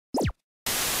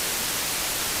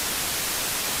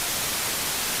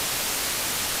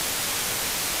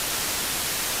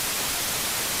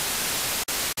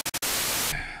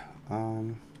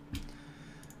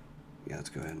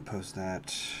go ahead and post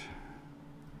that.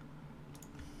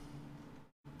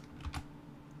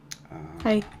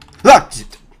 Hi. Look!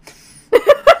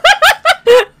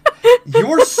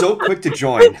 You're so quick to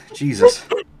join. Jesus.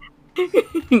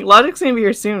 Logic's gonna be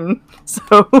here soon,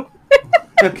 so.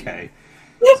 Okay.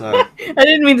 So. I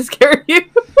didn't mean to scare you.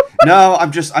 No,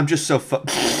 I'm just so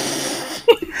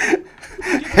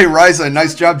Hey, Raiza,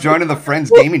 nice job joining the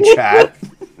Friends Gaming chat.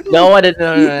 No, I didn't.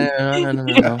 No, that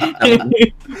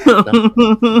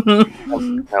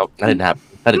didn't happen.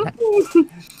 That didn't happen.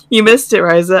 You missed it,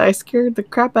 Raiza. I scared the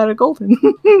crap out of Golden.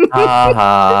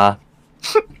 I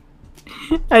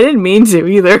didn't mean to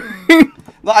either.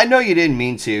 Well, I know you didn't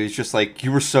mean to. It's just like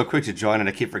you were so quick to join, and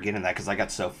I keep forgetting that because I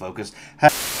got so focused.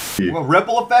 Well,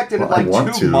 ripple effect in like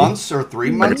 2 months or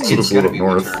 3 months. It's gonna be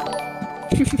winter.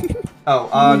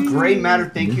 Oh, Gray Matter,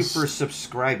 thank you for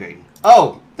subscribing.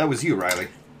 Oh, that was you, Riley.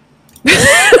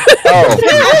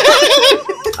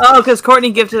 Oh, because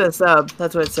Courtney gifted a sub.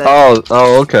 That's what it said.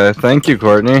 Oh, okay. Thank you,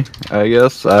 Courtney. I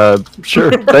guess.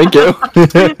 Sure. Thank you.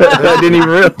 I didn't even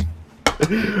realize.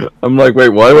 I'm like, wait,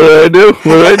 what did I do? What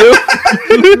did I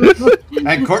do?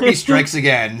 And Courtney strikes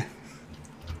again.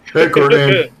 Hey,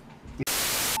 Courtney.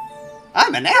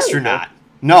 I'm an astronaut.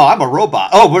 No, I'm a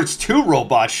robot. Oh, but it's 2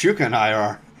 robots. Shouka and I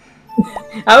are.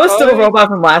 I was still a robot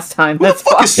from last time. That's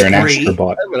fine. You're an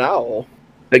astrobot. I'm an owl.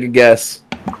 Take a guess.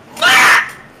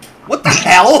 What the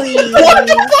hell? What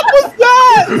the fuck was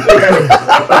that?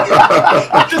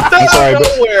 Just out of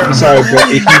nowhere. I'm sorry,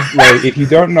 but if you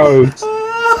don't know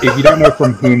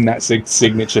from whom that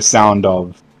signature sound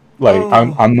of,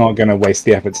 I'm not gonna waste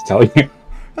the effort to tell you.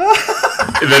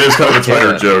 That is kind of a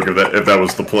Twitter joke if that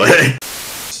was the play.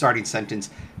 Starting sentence.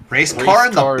 Race car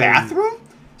in the bathroom?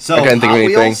 So, I can't think of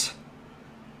anything.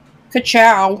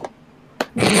 Ka-chow.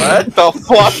 What the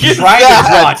fuck is Trying to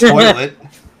draw a toilet.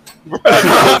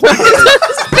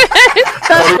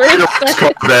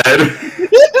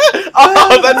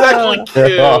 Oh, that's actually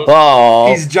cute. Oh.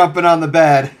 He's jumping on the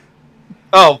bed.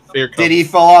 Oh, here comes. Did he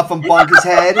fall off and bonk his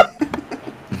head?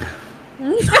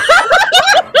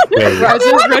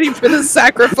 Raiza's ready for the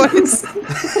sacrifice.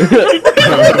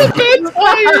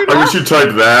 I wish you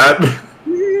typed that.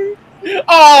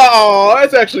 Oh,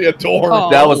 that's actually adorable.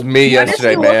 Oh. That was me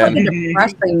yesterday, man. Like a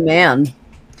depressing man.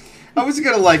 I was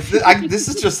gonna like. This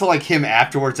is just like him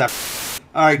afterwards. All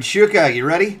right, Shouka, you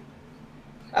ready?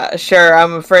 Sure.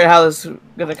 I'm afraid how this is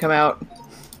gonna come out.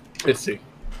 Let's see.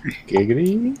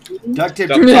 Giggity. Ducttape.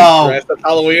 Oh,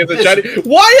 Halloween is a shiny.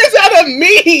 Why is that a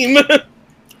meme?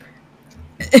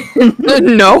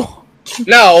 No.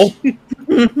 No.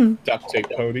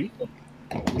 Ducttape pony.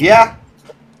 Yeah.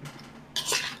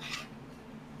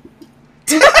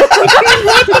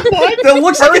 That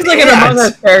looks like an Among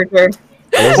Us character.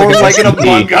 Or like an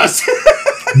Among Us.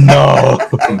 No.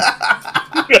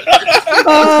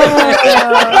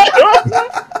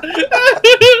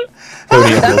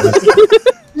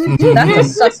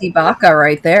 That's a sussy baka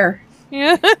right there.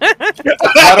 Yeah.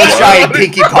 Auto Shy and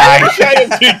Pinkie Pie. Shy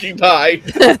and Pinkie Pie.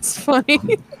 That's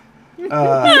funny.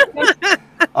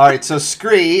 Alright, so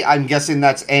Scree, I'm guessing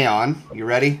that's Aeon. You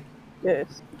ready?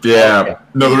 Yes. Yeah.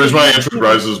 No, the reason why I answered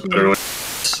Rise is better.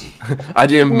 I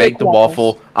didn't make the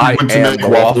waffle. I went to am make the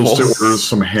waffles waffle. to order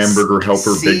some hamburger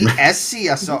helper Big Mac.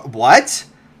 SCS. What?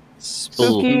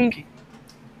 Spooky.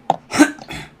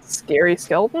 Scary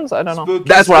skeletons? I don't know. Spooky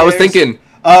That's what I was scares. thinking.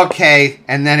 Okay,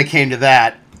 and then it came to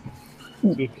that.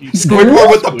 Squidward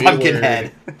with the pumpkin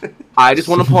head. I just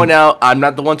want to point out, I'm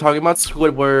not the one talking about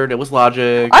Squidward. It was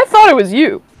Logic. I thought it was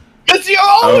you. Because you're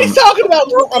always talking about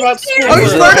Squidward.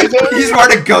 Oh, he's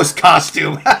wearing a ghost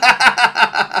costume.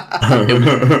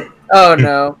 Oh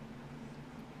no.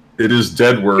 It is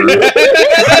Deadward.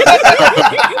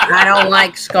 I don't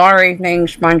like scary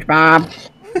things, SpongeBob.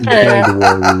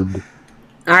 Deadward.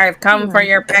 I've come for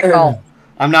your pickle.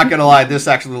 I'm not gonna lie, this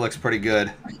actually looks pretty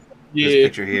good. Yeah. This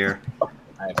picture here.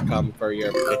 I've come for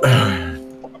your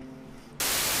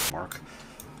Mark.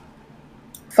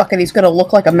 Fuck it, he's gonna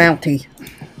look like a Mountie.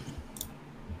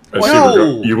 I see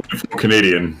No. you went full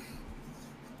Canadian.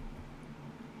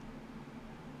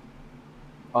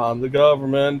 I'm the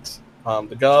government. I'm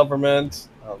the government.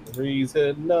 I'm the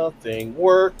reason nothing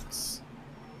works.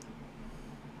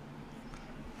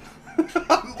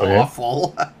 I'm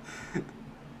awful.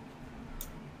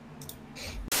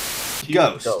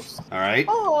 Ghost. Alright.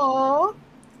 Aww.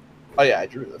 Oh yeah, I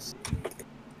drew this.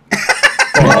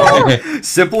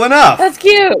 Simple enough. That's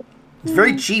cute. It's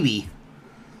very chibi.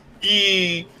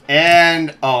 E. And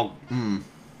Pac-Man.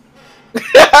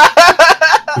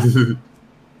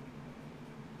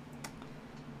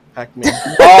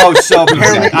 Oh, so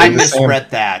apparently I misread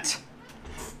that.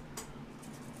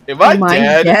 Am I Am I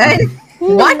dead? dead?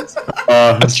 What?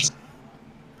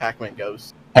 Pac-Man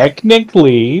Ghost.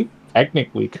 Technically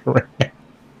correct.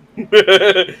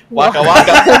 Waka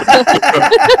waka.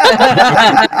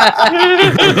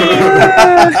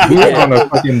 We're on a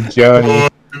fucking journey.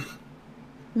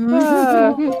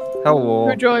 Hello.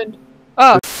 Who joined?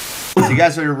 Oh, So you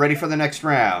guys are ready for the next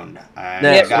round. I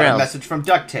Next got a round. message from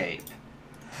Ducttape.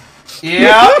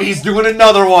 Yeah, he's doing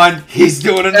another one. He's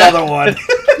doing another one.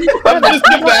 I'm just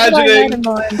imagining.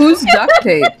 Who's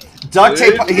Ducttape?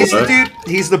 Ducttape. He's the dude.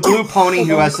 He's the blue pony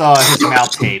who has his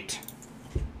mouth taped.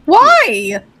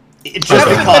 Why? Just That's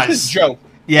his because. joke.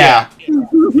 Yeah.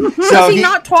 Does So he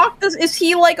not talk this? Is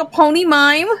he like a pony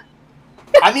mime?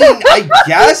 I mean, I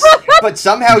guess, but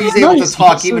somehow he's able to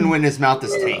talk even when his mouth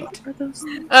is taped.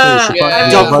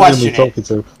 Don't question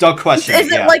it. Don't question it.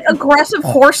 Is it like aggressive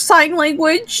horse sign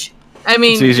language? I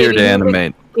mean, It's easier to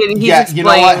animate. Yeah, you know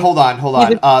what? Hold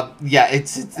on. Yeah,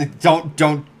 it's don't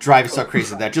drive yourself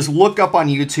crazy with that. Just look up on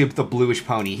YouTube the bluish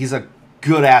pony. He's a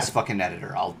good ass fucking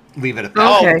editor. I'll leave it at that.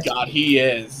 Oh Okay. god, he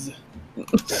is.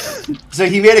 So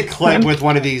he made a clip with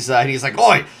one of these, and he's like,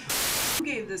 "Oi!" Who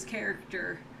gave this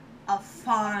character a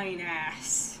fine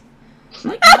ass?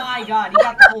 Like, my god, he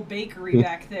got the whole bakery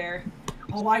back there.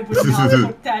 Oh, I would not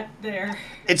put that there.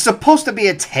 It's supposed to be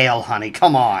a tail, honey.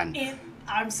 Come on.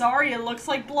 I'm sorry, it looks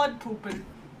like blood pooping.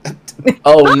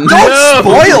 Oh Don't no!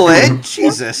 spoil it,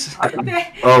 Jesus.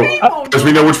 Oh, because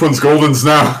we know which one's Golden's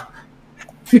now.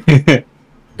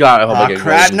 God, I hope I Oh get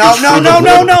crap!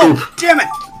 golden. No! Damn it!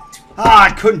 Ah,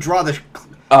 I couldn't draw the.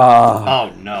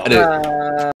 Oh no.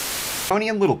 Pony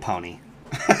and Little Pony.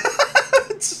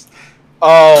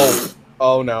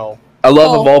 Oh no. I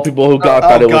love of all people who got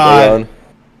credit with God. their own.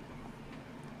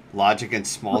 Logic and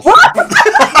small.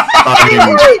 I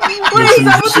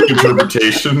mean,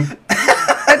 interpretation.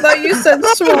 I thought you said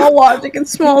small logic and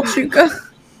small Shouka.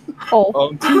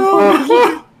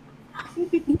 Oh.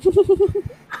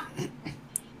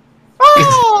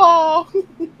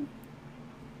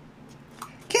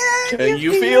 Can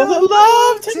you feel the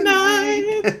love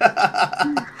tonight?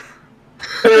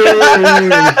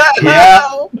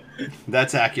 Yeah,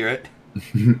 that's accurate.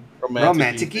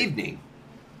 Romantic evening.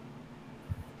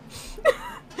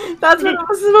 That's what it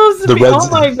was supposed to be. Oh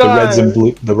my god.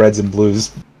 The reds and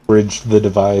blues bridge the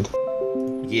divide.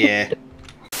 Yeah.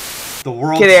 The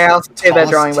world's Kitty, I also did that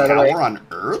tallest drawing, by the way. tower on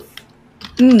Earth?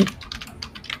 Mm.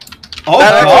 Oh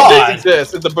that god! actually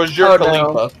exists. It's the Burj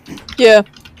Khalifa. yeah.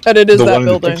 And it is The that one in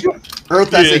the building. picture?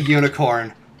 Earth has a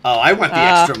unicorn. Oh, I went the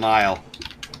extra mile.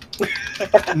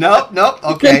 Nope,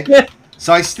 okay.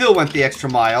 So I still went the extra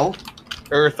mile.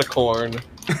 Earthicorn.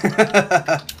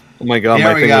 Oh my god, There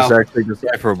my we thing go. was actually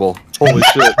decipherable. Holy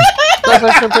shit. That's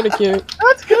actually pretty cute.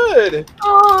 That's good.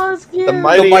 Oh, that's cute. The The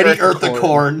mighty, mighty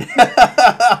Earthicorn.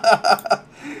 Earthicorn.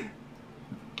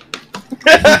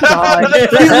 God.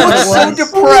 He looks so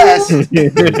depressed.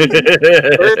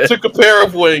 Earth took a pair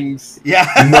of wings. Yeah.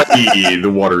 Mighty, the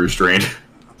water restraint.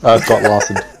 It's got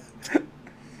lost.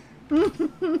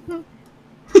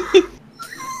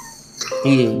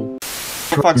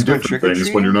 Fox going Different trick or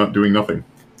things when you're not doing nothing.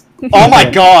 Oh my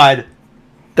god!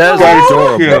 That is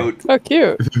So adorable. cute. So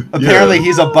cute. Apparently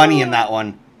he's a bunny in that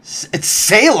one. It's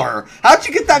Sailor! How'd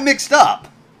you get that mixed up?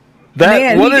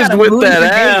 Man, What he is got a with movie that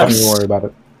Don't ass? even worry about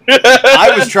it.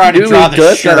 I was trying to Dude, draw the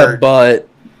guts got a shirt. butt.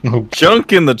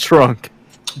 Junk in the trunk.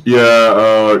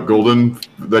 Yeah, Golden.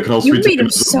 That can also You be made taken him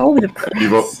as so Evo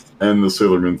depressed. and the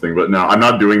Sailor Moon thing. But now I'm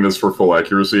not doing this for full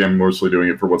accuracy. I'm mostly doing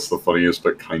it for what's the funniest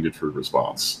but kind of true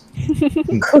response.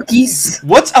 Cookies.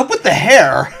 What's up with the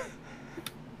hair?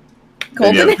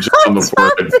 And yeah, Golden just on the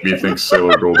floor, it made me think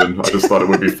Sailor Golden. I just thought it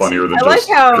would be funnier than I like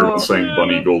just how- everyone saying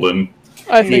Bunny Golden.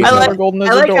 I think I Silver like, Golden is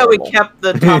I like how we adorable. kept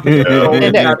the top of the golden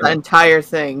Yeah. throughout the entire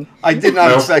thing. I did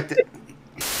not expect it.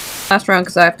 Last round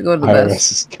because I have to go to the bed.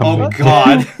 IRS is Oh coming.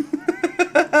 god.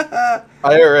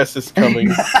 IRS is coming.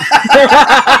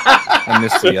 I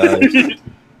missed the eyes.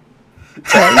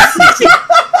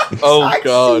 Oh Side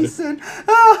god. season.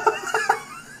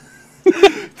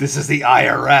 This is the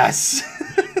IRS.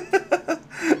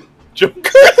 Joker.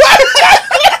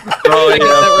 Oh that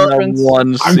yeah, reference.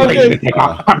 one I'm scene. crazy.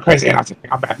 I'm crazy enough to take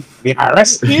back the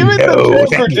IRS. Even No, the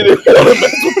Joker thank you. didn't want to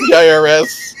mess with the IRS.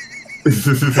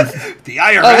 The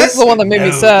IRS. Oh, this is the one that made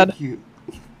me sad. thank you.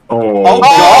 Oh,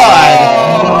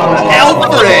 God!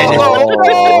 Alfred!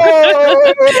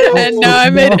 And now I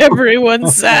made everyone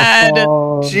sad.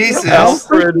 Jesus.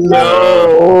 Alfred,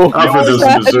 no. Alfred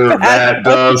doesn't deserve that,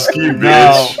 Dusk, you No.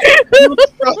 bitch.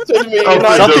 Trusted me.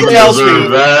 Alfred Something doesn't tells deserve me-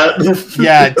 that.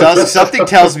 Yeah, it does. Something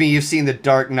tells me you've seen The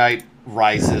Dark Knight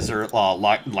Rises, or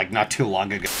like not too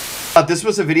long ago. This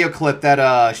was a video clip that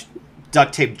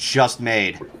Ducttape just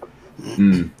made.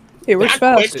 It works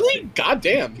fast. Quickly? God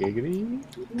damn. Giggity.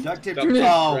 Ducttape.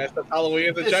 Oh. Oh. Halloween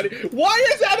is a shiny. Why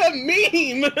is that a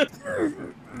meme?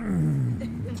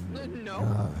 No.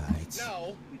 Alright.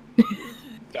 No.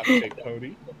 Ducttape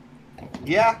Pony.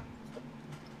 Yeah.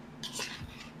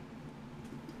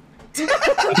 It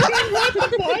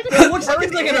looks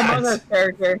like an Among Us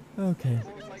character. Okay.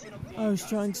 I was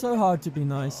trying so hard to be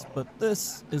nice, but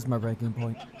this is my breaking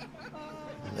point.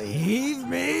 Leave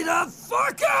me the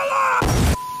fuck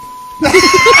alone!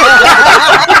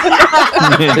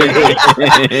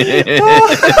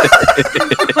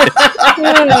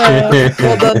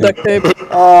 Well done, Ducttape.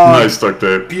 Oh, Nice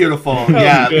Ducttape. beautiful.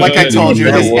 Yeah, like I told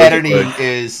you, his That was editing quick.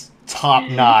 is top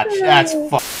notch. That's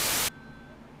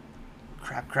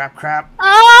crap.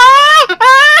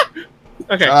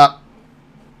 Okay.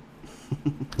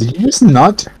 Did you just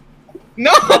nut?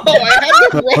 No, I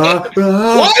had to run.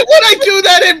 Why would I do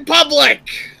that in public?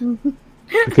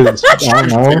 Because I don't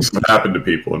know. Things happen to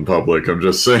people in public, I'm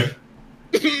just saying.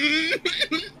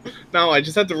 No, I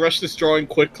just had to rush this drawing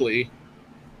quickly.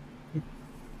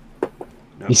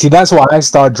 You see, that's why I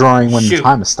start drawing when Shoot. the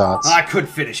timer starts. I could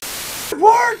finish.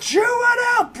 We're chewing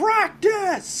out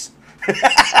practice.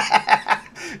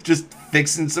 Just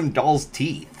fixing some doll's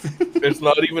teeth. It's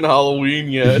not even Halloween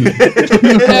yet.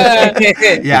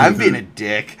 Yeah, I'm being a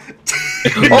dick.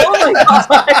 Oh my god!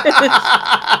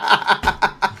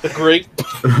 The great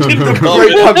Great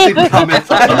pumpkin coming.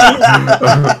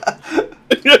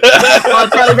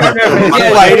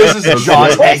 Right, this is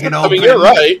John's hanging I open. mean, you're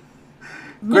right.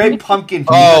 Great pumpkin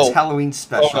Oh. Peanuts Halloween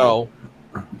special. Oh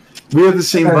We have the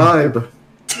same vibe.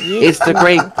 It's the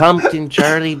great pumpkin,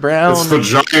 Charlie Brown. It's the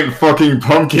giant fucking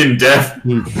pumpkin, Death.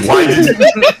 Why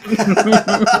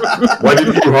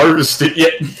didn't you harvest it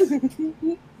yet?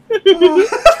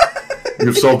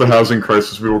 You've solved the housing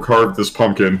crisis. We will carve this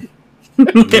pumpkin. I'm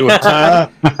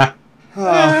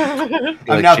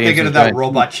now James thinking of is that right.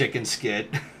 robot chicken skit.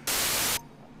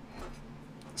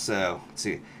 So, let's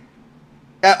see.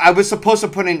 I was supposed to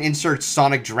put in insert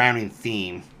Sonic Drowning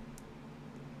theme.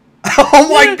 Oh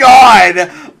my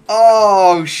god!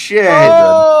 Oh shit!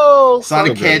 Oh,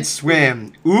 Sonic can't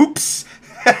swim. Oops!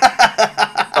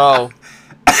 Oh.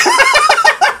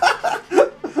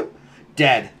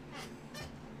 Dead.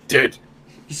 Dude.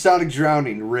 Sonic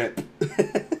Drowning, rip.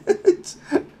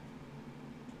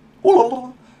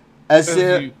 As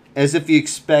if you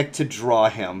expect to draw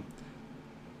him.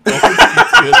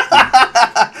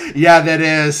 Yeah, that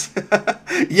is.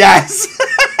 Yes!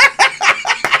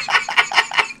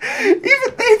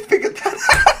 Even they figured that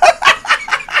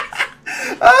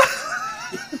out.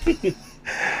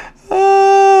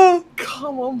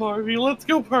 Come on, Barbie, let's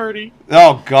go party.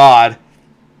 Oh, God.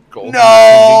 Golden No!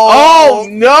 Oh,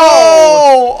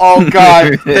 no! Oh,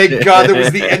 God. Thank God that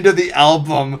was the end of the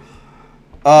album.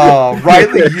 Oh,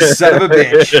 Riley, you son of a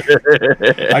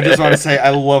bitch. I just want to say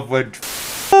I love when...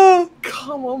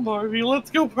 Come on, Barbie, let's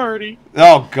go party.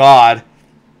 Oh, God.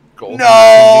 Golden No!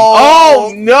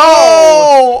 Oh,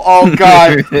 no! Oh,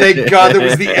 God. Thank God that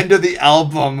was the end of the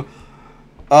album.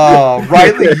 Oh,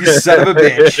 Riley, you son of a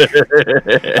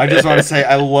bitch. I just want to say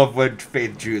I love when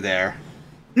Faith drew there.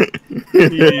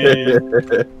 Yeah.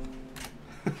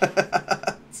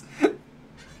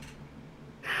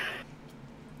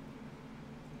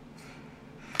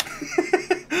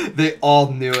 They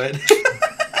all knew it.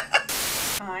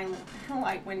 I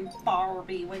like when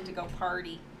Barbie went to go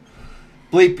party.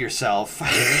 Bleep yourself.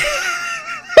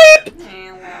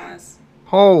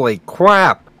 Holy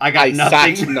crap! I got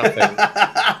nothing. Sat nothing.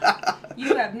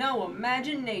 You have no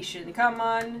imagination. Come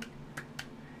on.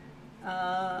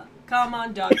 Come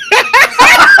on, Doug.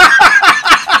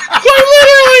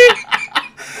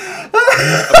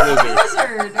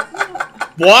 Blizzard.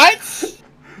 What?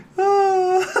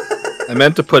 I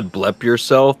meant to put blep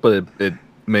yourself, but it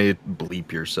made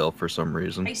bleep yourself for some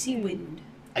reason. Icy wind.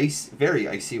 Very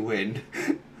icy wind.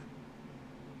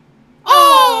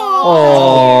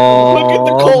 Oh! Look at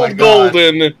the my cold God.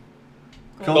 golden.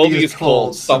 Goldie is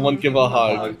cold. Someone give a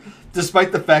hug.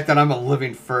 Despite the fact that I'm a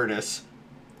living furnace.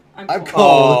 I'm cold.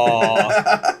 cold.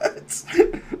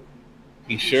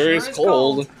 He sure is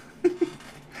cold.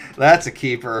 That's a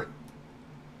keeper.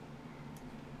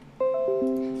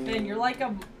 Ben, you're like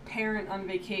a parent on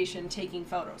vacation taking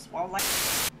photos. Well, like...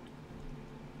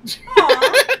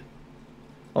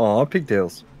 Aw,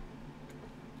 pigtails.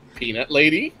 Peanut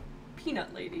lady?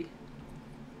 Peanut lady.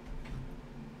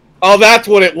 Oh, that's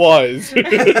what it was.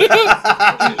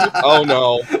 Oh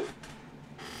no.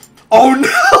 Oh no!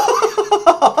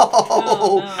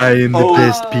 Oh, no. I am the Oh.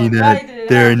 best Why peanut. did it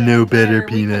There are happen no there? better We could've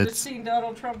peanuts. seen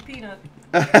Donald Trump peanut.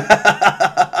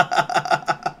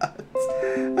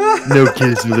 No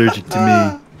kid is allergic to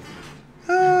me.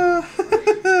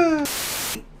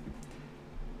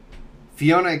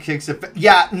 Fiona kicks a...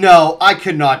 Yeah, no, I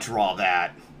could not draw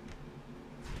that.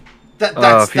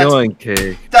 Fiona and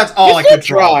Cake. That's all I could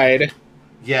draw. Tried.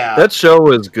 Yeah. That show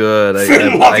was good. I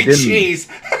didn't... cheese.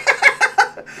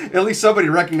 At least somebody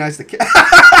recognized the...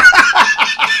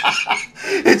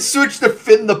 It switched to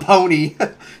Finn the Pony.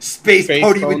 Space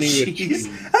Pony with cheese.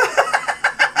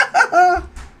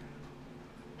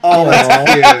 Oh,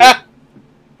 that's cute.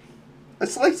 A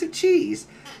slice of cheese.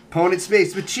 Pone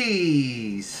space with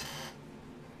cheese.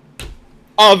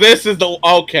 Oh, this is the...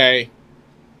 Okay.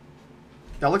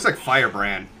 That looks like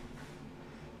Firebrand.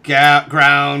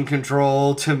 Ground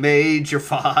control to Major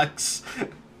Fox.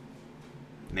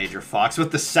 Major Fox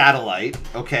with the satellite.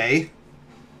 Okay.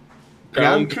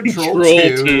 Ground control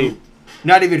to...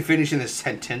 Not even finishing the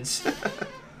sentence.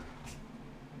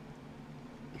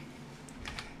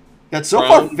 Yeah, so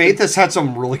far Faith has had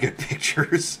some really good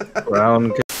pictures.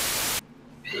 Ground.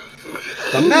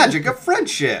 The magic of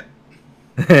friendship.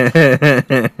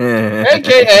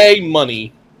 AKA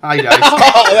money. Hi, Dice.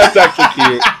 Oh, that's actually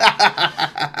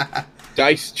cute.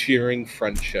 Dice cheering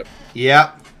friendship.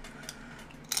 Yep.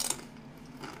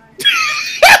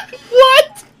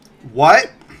 What?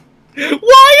 What?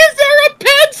 Why is there a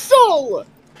pencil?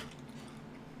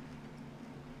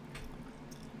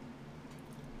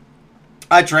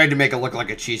 I tried to make it look like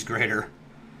a cheese grater.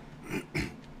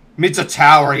 It's a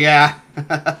tower, yeah.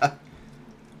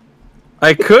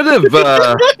 I could have.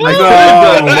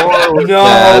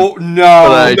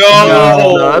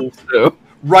 No,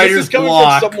 Writer's This is coming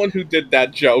block. from someone who did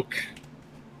that joke.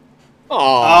 Aww.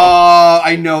 Oh,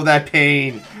 I know that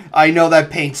pain. I know that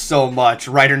pain so much.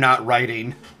 Writer not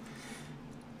writing.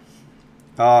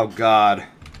 Oh, God.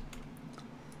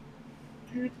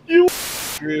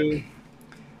 True.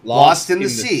 Lost in the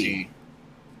sea.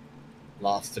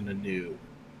 Lost in a new.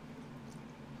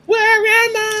 Where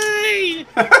am I?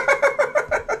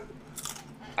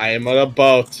 I am on a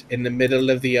boat in the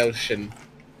middle of the ocean.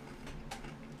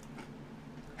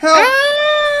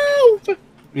 Help!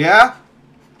 Yeah?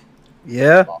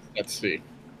 Yeah? Let's see.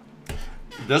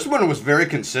 This one was very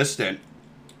consistent.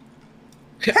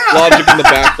 Logic in the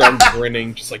background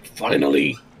grinning, just like,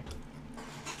 finally.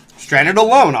 Stranded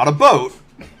alone on a boat.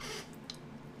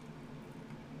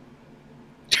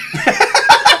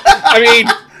 I mean,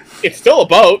 it's still a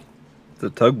boat. The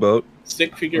tugboat.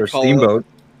 Stick figure or steamboat.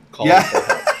 Yeah.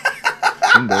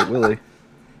 Steamboat Willie.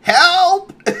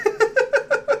 Help!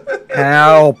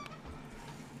 Help!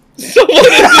 Someone is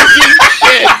doing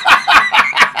shit.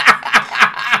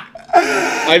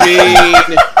 I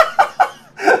mean,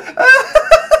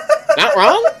 not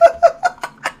wrong.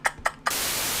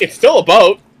 It's still a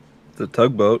boat. The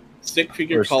tugboat. Stick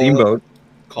figure or steamboat.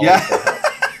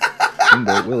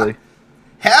 Steamboat Willie.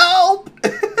 Help!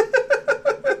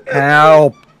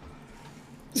 Help!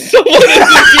 Someone is doing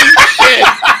shit.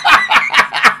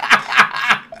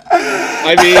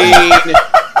 I mean,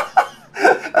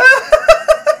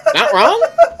 not wrong.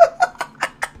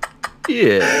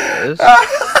 Yes.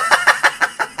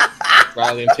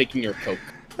 Riley, I'm taking your Coke.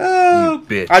 You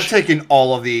bitch. I'm taking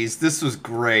all of these. This was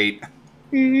great.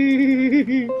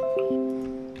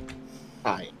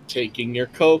 I'm taking your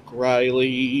Coke,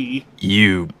 Riley.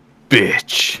 You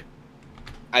bitch.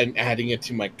 I'm adding it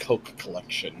to my Coke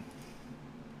collection.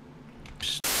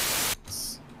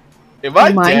 Am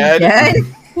I dead?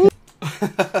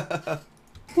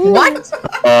 What?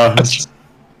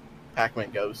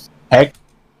 Pac-Man goes. Heck.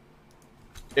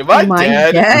 Am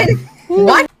I dead?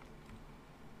 What?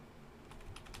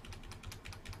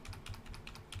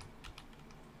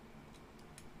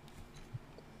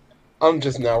 I'm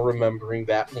just now remembering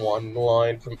that one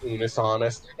line from Unis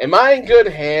Honest. Am I in good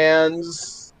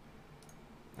hands?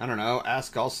 I don't know.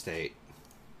 Ask Allstate.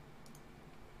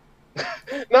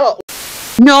 No.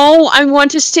 No, I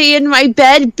want to stay in my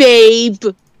bed, babe.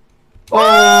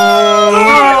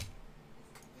 Oh!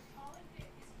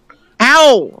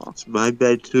 Ow! It's my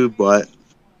bed too, but...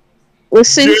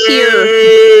 Listen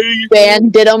here,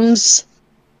 banditums.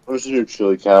 Where's your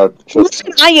chili cow?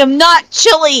 Listen, I am not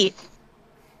chilly.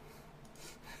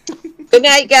 Good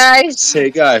night, guys. Hey,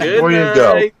 guys, Good before you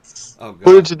night. Oh, God.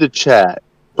 put it to the chat.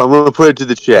 I'm going to put it to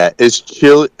the chat. Is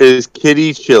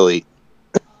Kitty chili?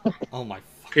 Oh, my...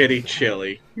 Kitty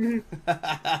chili. Golden,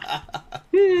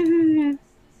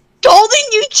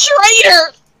 you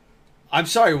traitor! I'm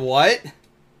sorry, what?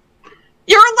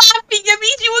 You're laughing at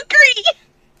me to agree.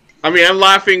 I mean, I'm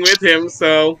laughing with him,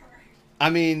 so... I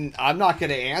mean, I'm not going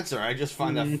to answer. I just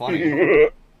find that funny.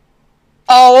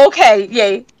 Oh, okay,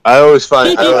 yay. I always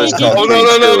find... Oh,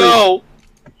 no.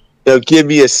 Now give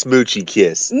me a smoochy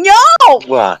kiss. No!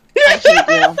 Why? I hate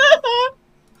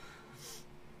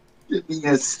you. Give me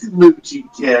a smoochy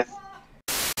kiss.